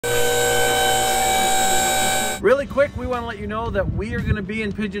Really quick, we want to let you know that we are going to be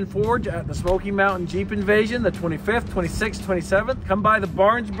in Pigeon Forge at the Smoky Mountain Jeep Invasion, the 25th, 26th, 27th. Come by the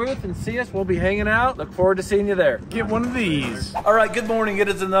Barnes booth and see us. We'll be hanging out. Look forward to seeing you there. Get one of these. All right, good morning. It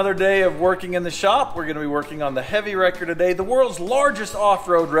is another day of working in the shop. We're going to be working on the heavy wrecker today, the world's largest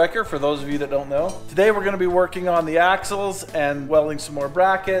off-road wrecker, for those of you that don't know. Today we're going to be working on the axles and welding some more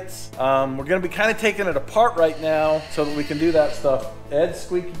brackets. We're going to be kind of taking it apart right now so that we can do that stuff. Ed's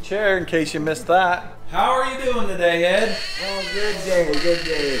squeaky chair, in case you missed that. How are you doing today, Ed? Oh, good day, good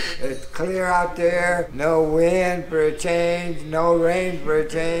day. It's clear out there. No wind for a change, no rain for a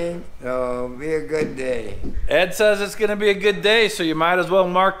change. So it'll be a good day. Ed says it's gonna be a good day, so you might as well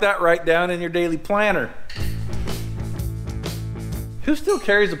mark that right down in your daily planner. Who still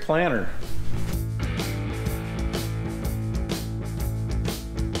carries a planner?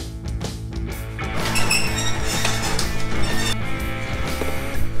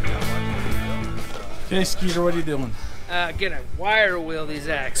 Okay, Skeeter, what are you doing? Gonna wire wheel these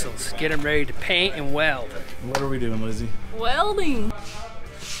axles. Get them ready to paint and weld. What are we doing, Lizzie? Welding.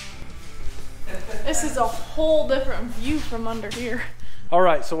 This is a whole different view from under here. All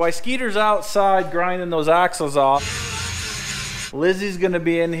right, so while Skeeter's outside grinding those axles off, Lizzie's gonna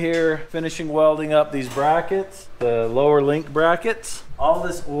be in here finishing welding up these brackets, the lower link brackets. All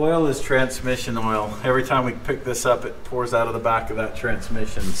this oil is transmission oil. Every time we pick this up, it pours out of the back of that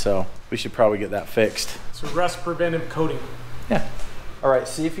transmission, so we should probably get that fixed. So rust preventive coating. Yeah. All right,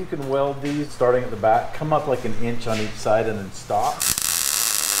 see if you can weld these starting at the back. Come up like an inch on each side and then stop.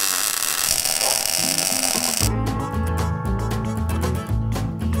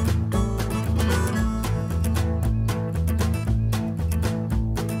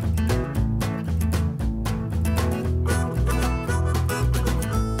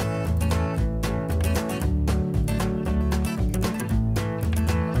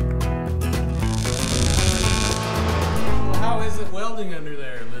 Under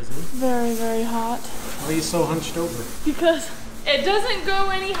there, Lizzie. Very, very hot. Why are you so hunched over? Because it doesn't go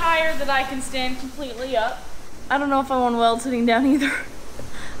any higher that I can stand completely up. I don't know if I want to weld sitting down either.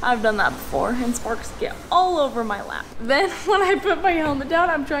 I've done that before and sparks get all over my lap. Then when I put my helmet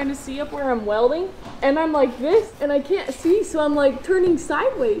down, I'm trying to see up where I'm welding and I'm like this and I can't see, so I'm like turning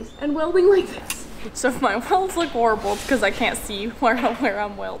sideways and welding like this. So if my welds look horrible, it's because I can't see where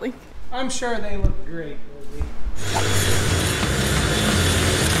I'm welding. I'm sure they look great, Lizzie.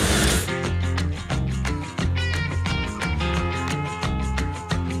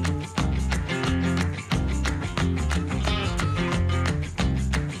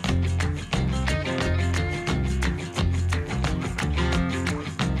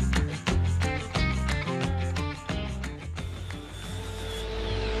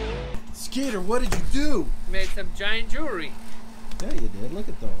 Skeeter, what did you do? Made some giant jewelry. Yeah, you did. Look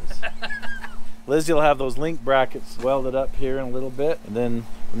at those. Lizzie will have those link brackets welded up here in a little bit, and then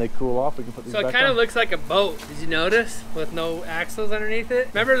when they cool off, we can put these back on. So it kind of looks like a boat. Did you notice? With no axles underneath it.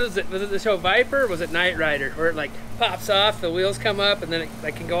 Remember, was it the show Viper, or was it Knight Rider, where it like pops off, the wheels come up, and then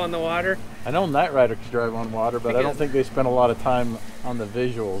it can go on the water? I know Knight Rider can drive on water, but I don't think they spent a lot of time on the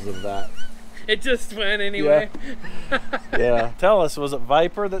visuals of that. It just went anyway. Yeah. Yeah. Tell us, was it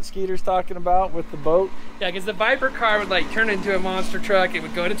Viper that Skeeter's talking about with the boat? Yeah, because the Viper car would like turn into a monster truck. It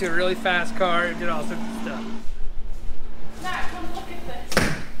would go into a really fast car. It did all sorts of stuff. Matt, come look at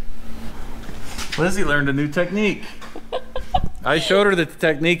this. Lizzie learned a new technique. I showed her the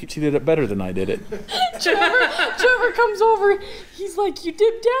technique. She did it better than I did it. Trevor comes over. He's like, you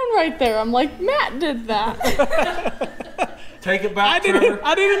dipped down right there. I'm like, Matt did that. Take it back, Trevor.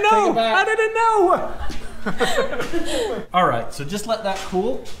 I didn't know. I didn't know. All right, so just let that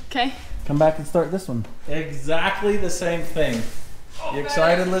cool. Okay. Come back and start this one. Exactly the same thing. You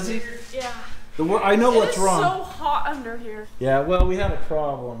excited, Lizzie? Yeah. I know what's wrong. It's so hot under here. Yeah, well, we had a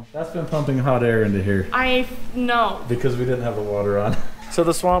problem. That's been pumping hot air into here. I know. Because we didn't have the water on. So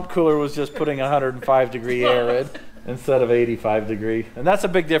the swamp cooler was just putting 105-degree air in instead of 85-degree. And that's a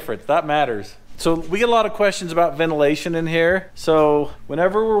big difference. That matters. So we get a lot of questions about ventilation in here. So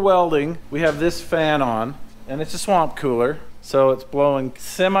whenever we're welding, we have this fan on, and it's a swamp cooler. So it's blowing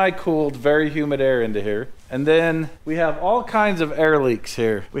semi-cooled, very humid air into here. And then we have all kinds of air leaks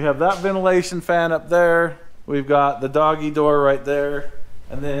here. We have that ventilation fan up there. We've got the doggy door right there.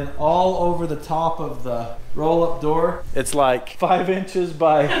 And then all over the top of the roll-up door, it's like 5 inches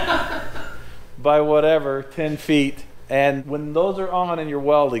by whatever, 10 feet. And when those are on and you're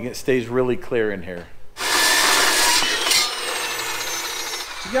welding, it stays really clear in here.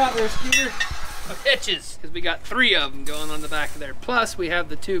 You got there, Skeeter? of hitches because we got 3 of them going on the back of there. Plus, we have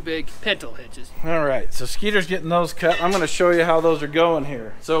the 2 big pintle hitches. All right, so Skeeter's getting those cut. I'm gonna show you how those are going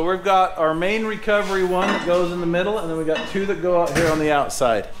here. So we've got our main recovery one that goes in the middle, and then we got 2 that go out here on the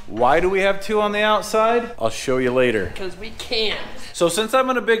outside. Why do we have 2 on the outside? I'll show you later. Because we can. So since I'm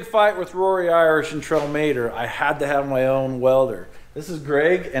in a big fight with Rory Irish and Trell Mater, I had to have my own welder. This is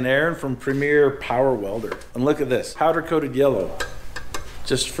Greg and Aaron from Premier Power Welder. And look at this, powder coated yellow,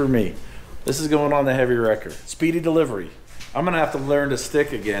 just for me. This is going on the heavy wrecker. Speedy delivery. I'm gonna have to learn to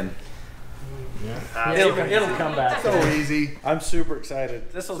stick again. Yeah. It'll come back. So easy. I'm super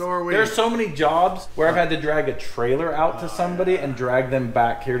excited. There's so many jobs where I've had to drag a trailer out to somebody and drag them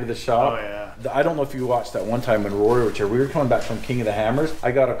back here to the shop. Oh, yeah. I don't know if you watched that one time when Rory was here. We were coming back from King of the Hammers.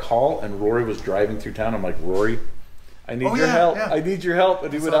 I got a call and Rory was driving through town. I'm like, Rory, I need your help. Yeah. I need your help.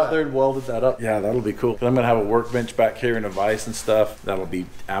 And he went out there and welded that up. Yeah, that'll be cool. I'm going to have a workbench back here and a vise and stuff. That'll be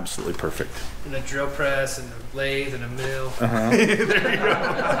absolutely perfect. And a drill press and a lathe and a mill. There you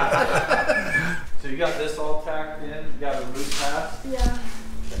go. So you got this all tacked in. You got a root pass. Yeah.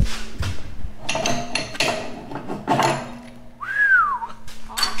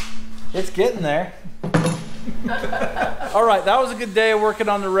 It's getting there. All right, that was a good day of working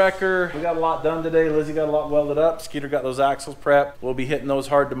on the wrecker. We got a lot done today. Lizzie got a lot welded up. Skeeter got those axles prepped. We'll be hitting those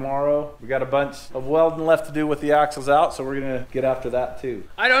hard tomorrow. We got a bunch of welding left to do with the axles out, so we're gonna get after that too.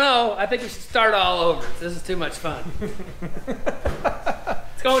 I don't know. I think we should start all over. This is too much fun.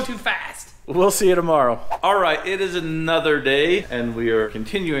 It's going too fast. We'll see you tomorrow. All right, it is another day, and we are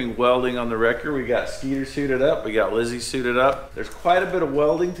continuing welding on the wrecker. We got Skeeter suited up. We got Lizzie suited up. There's quite a bit of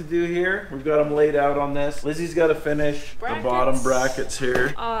welding to do here. We've got them laid out on this. Lizzie's got to finish the bottom brackets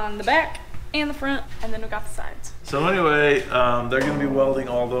here. On the back and the front, and then we got the sides. So anyway, they're going to be welding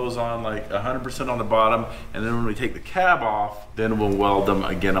all those on like 100% on the bottom, and then when we take the cab off, then we'll weld them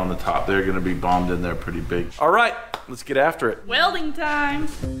again on the top. They're going to be bombed in there pretty big. All right, let's get after it. Welding time.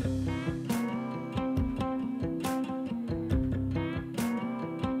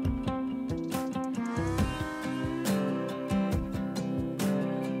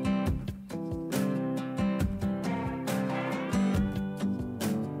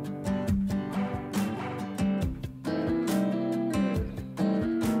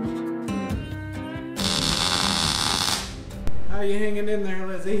 How you hanging in there,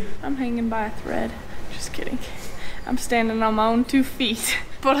 Lizzie? I'm hanging by a thread. Just kidding. I'm standing on my own 2 feet.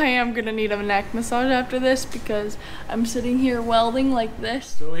 But I am gonna need a neck massage after this because I'm sitting here welding like this.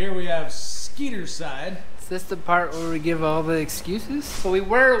 So here we have Skeeter's side. Is this the part where we give all the excuses? So we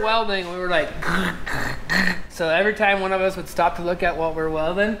were welding, we were like, so every time one of us would stop to look at what we're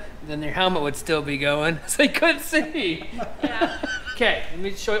welding, then their helmet would still be going, so they couldn't see. Yeah. Okay, let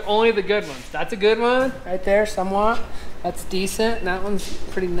me show you only the good ones. That's a good one, right there, somewhat. That's decent, and that one's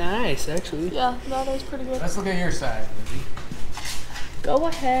pretty nice, actually. Yeah, that is pretty good. Let's look at your side, Lizzie. Go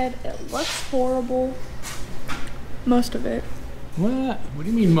ahead, it looks horrible. Most of it. What? What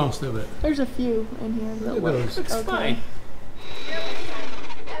do you mean most of it? There's a few in here that Look at those. Looks fine.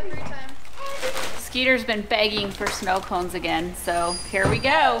 Skeeter's been begging for snow cones again, so here we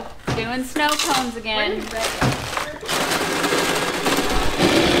go. Doing snow cones again.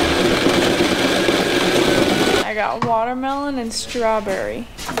 I got watermelon and strawberry,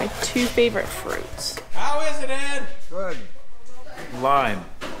 my 2 favorite fruits. How is it, Ed? Good. Lime,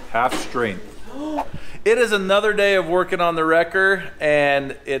 half strength. It is another day of working on the wrecker,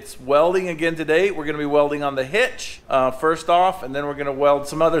 and it's welding again today. We're going to be welding on the hitch first off, and then we're going to weld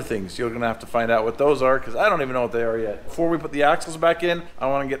some other things. You're going to have to find out what those are because I don't even know what they are yet. Before we put the axles back in, I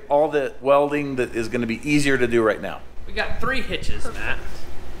want to get all the welding that is going to be easier to do right now. We got 3 hitches, Matt.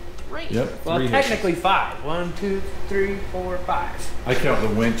 3. Yep. Well, technically 5. 1, 2, 3, 4, 5. I count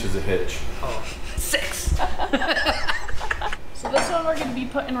the winch as a hitch. Oh, 6. So this one we're going to be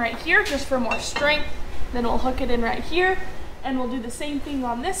putting right here just for more strength. Then we'll hook it in right here, and we'll do the same thing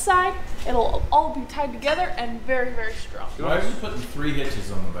on this side. It'll all be tied together and very, very strong. Why are you putting 3 hitches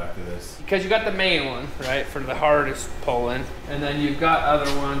on the back of this? Because you got the main one, right, for the hardest pulling, and then you've got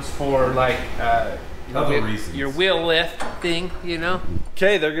other ones for like Other reasons. Your wheel lift thing, you know.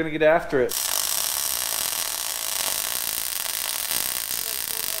 Okay, they're gonna get after it.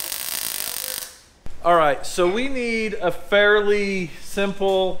 All right, so we need a fairly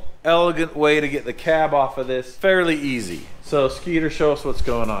simple, elegant way to get the cab off of this. Fairly easy. So Skeeter, show us what's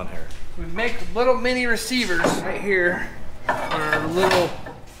going on here. We make little mini receivers right here on our little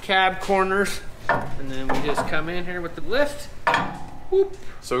cab corners, and then we just come in here with the lift. Whoop.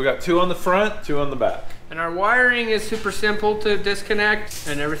 So we got 2 on the front, 2 on the back. And our wiring is super simple to disconnect,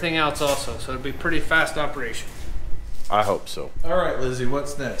 and everything else also, so it'll be pretty fast operation. I hope so. All right, Lizzie,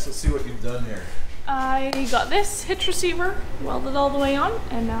 what's next? Let's see what you've done here. I got this hitch receiver welded all the way on,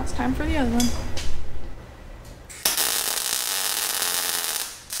 and now it's time for the other one.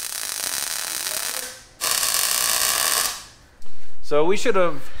 So we should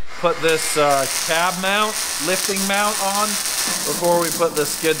have put this cab mount, lifting mount on before we put the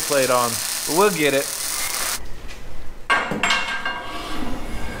skid plate on. But we'll get it.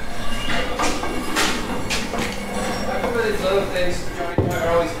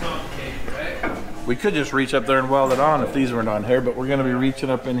 We could just reach up there and weld it on if these weren't on here, but we're gonna be reaching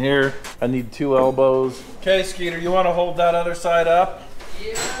up in here. I need 2 elbows. Okay, Skeeter, you wanna hold that other side up?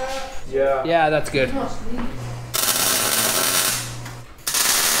 Yeah. Yeah, that's good.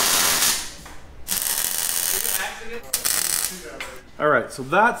 All right, so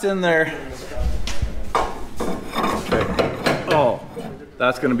that's in there. Okay. Oh,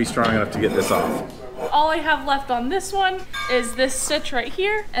 that's gonna be strong enough to get this off. All I have left on this one is this stitch right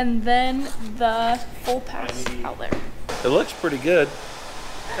here, and then the full pass out there. It looks pretty good.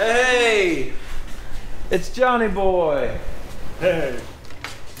 Hey, it's Johnny Boy. Hey.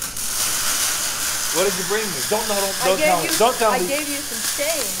 What did you bring me? Don't tell me. Don't tell me. I gave you some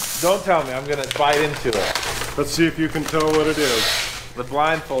stains. Don't tell me. I'm gonna bite into it. Let's see if you can tell what it is. The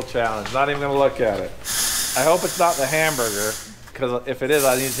blindfold challenge. Not even gonna look at it. I hope it's not the hamburger, because if it is,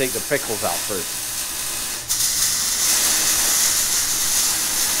 I need to take the pickles out first.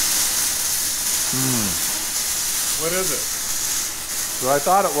 What is it? So I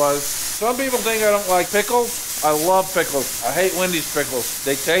thought it was. Some people think I don't like pickles. I love pickles. I hate Wendy's pickles.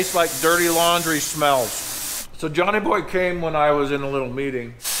 They taste like dirty laundry smells. So Johnny Boy came when I was in a little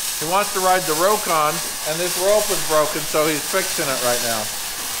meeting. He wants to ride the Rokon, and this rope is broken, so he's fixing it right now.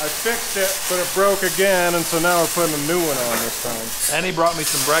 I fixed it, but it broke again, and so now we're putting a new one on this time. And he brought me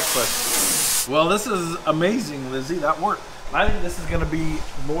some breakfast. Well, this is amazing, Lizzie. That worked. I think this is going to be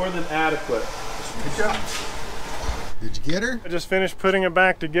more than adequate. Good job. Did you get her? I just finished putting it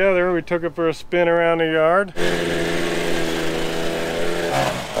back together. We took it for a spin around the yard. I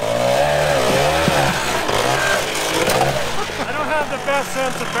don't have the best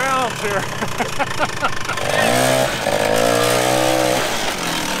sense of balance here.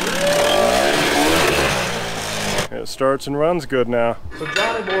 It starts and runs good now. So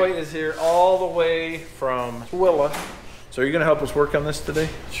Johnny Boy is here all the way from Twilla. So are you going to help us work on this today?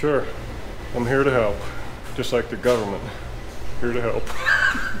 Sure. I'm here to help. Just like the government. Here to help.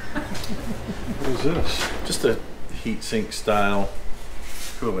 What is this? Just a heat sink style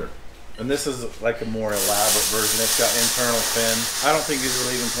cooler. And this is like a more elaborate version. It's got internal fins. I don't think these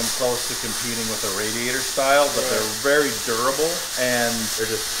will even come close to competing with a radiator style, but they're very durable and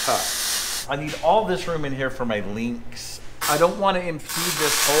they're just tough. I need all this room in here for my links. I don't want to impede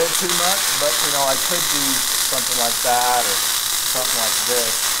this hole too much, but you know, I could do something like that or something like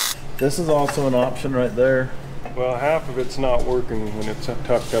this. This is also an option right there. Well, half of it's not working when it's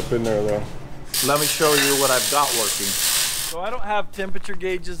tucked up in there though. Let me show you what I've got working. So I don't have temperature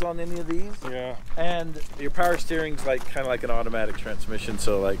gauges on any of these. Yeah. And your power steering's like kind of like an automatic transmission,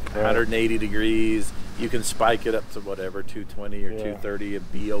 so like 180 degrees. You can spike it up to whatever, 220 or 230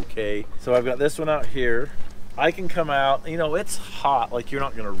 and be okay. So I've got this one out here. I can come out, you know, it's hot, like you're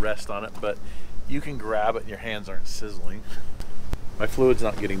not gonna rest on it, but you can grab it and your hands aren't sizzling. My fluid's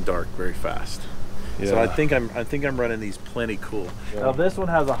not getting dark very fast. Yeah. So I think I'm running these plenty cool. Yeah. Now this one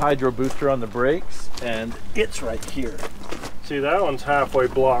has a hydro booster on the brakes and it's right here. See, that one's halfway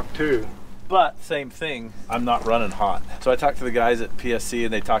blocked too. But same thing, I'm not running hot. So I talked to the guys at PSC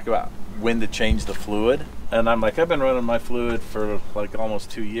and they talk about when to change the fluid. And I'm like, I've been running my fluid for like almost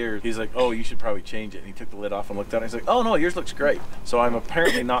 2 years. He's like, oh, you should probably change it. And he took the lid off and looked at it. He's like, oh no, yours looks great. So I'm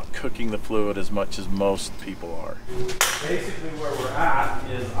apparently not cooking the fluid as much as most people are. Basically where we're at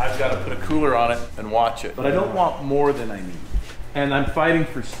is I've got to put a cooler on it and watch it. But I don't want more than I need. And I'm fighting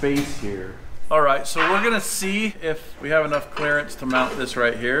for space here. All right, so we're gonna see if we have enough clearance to mount this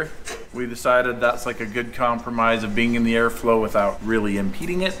right here. We decided that's like a good compromise of being in the airflow without really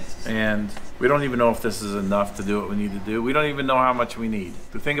impeding it. And we don't even know if this is enough to do what we need to do. We don't even know how much we need.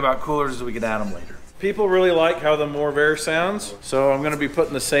 The thing about coolers is we can add them later. People really like how the MORR sounds, so I'm gonna be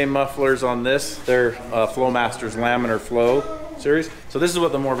putting the same mufflers on this. They're Flowmaster's Laminar Flow series. So this is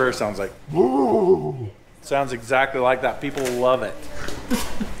what the MORR sounds like. Sounds exactly like that. People love it.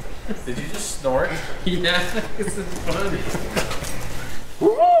 Did you just snort? Yeah, this is funny.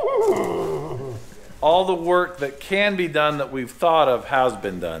 All the work that can be done that we've thought of has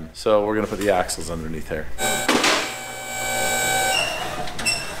been done. So we're gonna put the axles underneath here.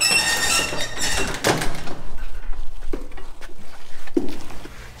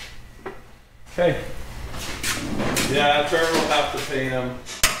 Okay. Yeah, Trevor will have to paint them.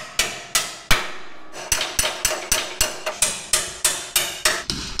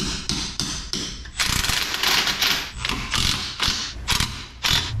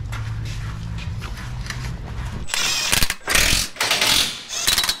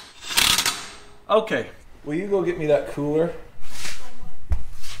 Okay, will you go get me that cooler?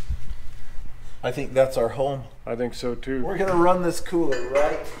 I think that's our home. I think so too. We're gonna run this cooler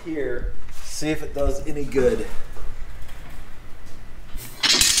right here, see if it does any good.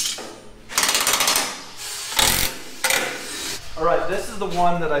 All right, this is the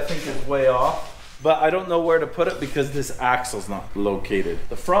one that I think is way off, but I don't know where to put it because this axle's not located.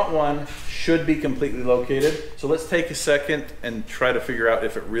 The front one should be completely located. So let's take a second and try to figure out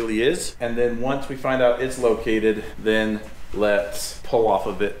if it really is. And then once we find out it's located, then let's pull off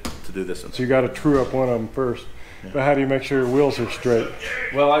of it to do this one. So you got to true up one of them first. Yeah. But how do you make sure your wheels are straight?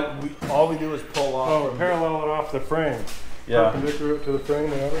 Well, all we do is pull off. Oh, parallel it off the frame. Yeah. Perpendicular to the frame,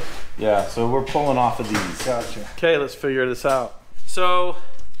 whatever. Yeah, so we're pulling off of these. Gotcha. Okay, let's figure this out. So,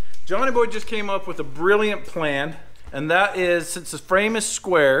 Johnny Boy just came up with a brilliant plan, and that is, since the frame is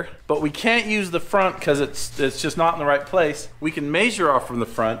square, but we can't use the front because it's just not in the right place, we can measure off from the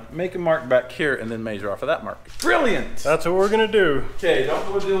front, make a mark back here, and then measure off of that mark. Brilliant! That's what we're gonna do. Okay, don't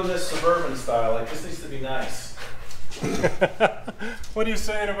go doing this suburban style. Like, this needs to be nice. What are you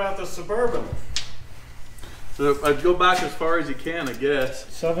saying about the Suburban? So I'd go back as far as you can, I guess.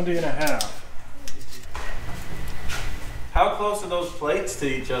 70.5. How close are those plates to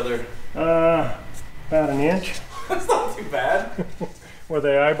each other? About an inch. That's not too bad. Were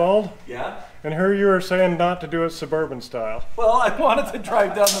they eyeballed? Yeah. And here you were saying not to do it Suburban style. Well, I wanted to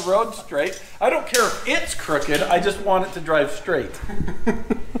drive down the road straight. I don't care if it's crooked, I just want it to drive straight.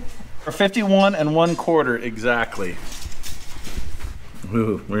 For 51 1/4 exactly.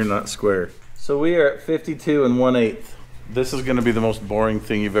 Ooh, we're not square. So we are at 52 1/8. This is gonna be the most boring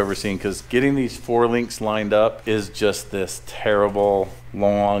thing you've ever seen because getting these 4 links lined up is just this terrible,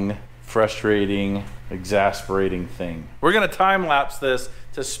 long, frustrating, exasperating thing. We're gonna time lapse this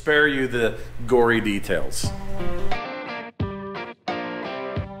to spare you the gory details.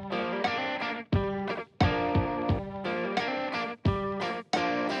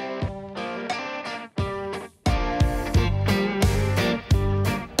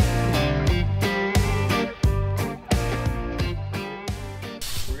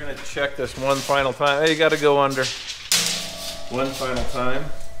 Check this one final time. Hey, you gotta go under. One final time.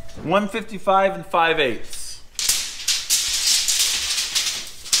 155 5/8.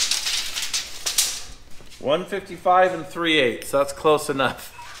 155 3/8. That's close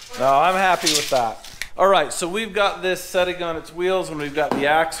enough. No, I'm happy with that. All right, so we've got this setting on its wheels and we've got the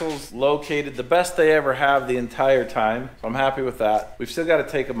axles located the best they ever have the entire time. So I'm happy with that. We've still got to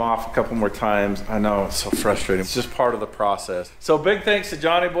take them off a couple more times. I know, it's so frustrating. It's just part of the process. So big thanks to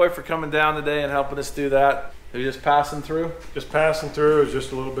Johnny Boy for coming down today and helping us do that. Are you just passing through? Just passing through. It's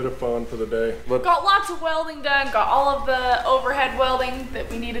just a little bit of fun for the day. Got lots of welding done, got all of the overhead welding that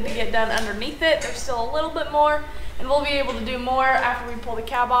we needed to get done underneath it. There's still a little bit more, and we'll be able to do more after we pull the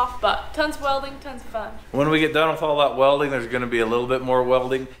cab off, but tons of welding, tons of fun. When we get done with all that welding, there's gonna be a little bit more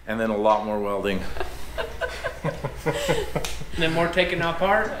welding, and then a lot more welding. And then more taking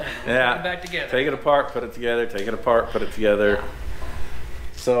apart, yeah. put it back together. Take it apart, put it together, take it apart, put it together.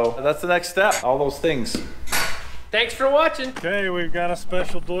 So that's the next step, all those things. Thanks for watching. Okay, we've got a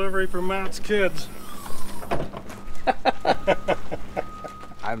special delivery from Matt's kids.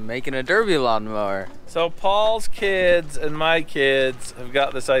 I'm making a derby lawnmower. So Paul's kids and my kids have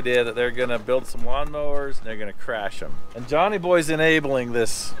got this idea that they're gonna build some lawnmowers and they're gonna crash them. And Johnny Boy's enabling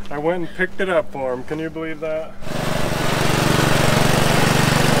this. I went and picked it up for him. Can you believe that?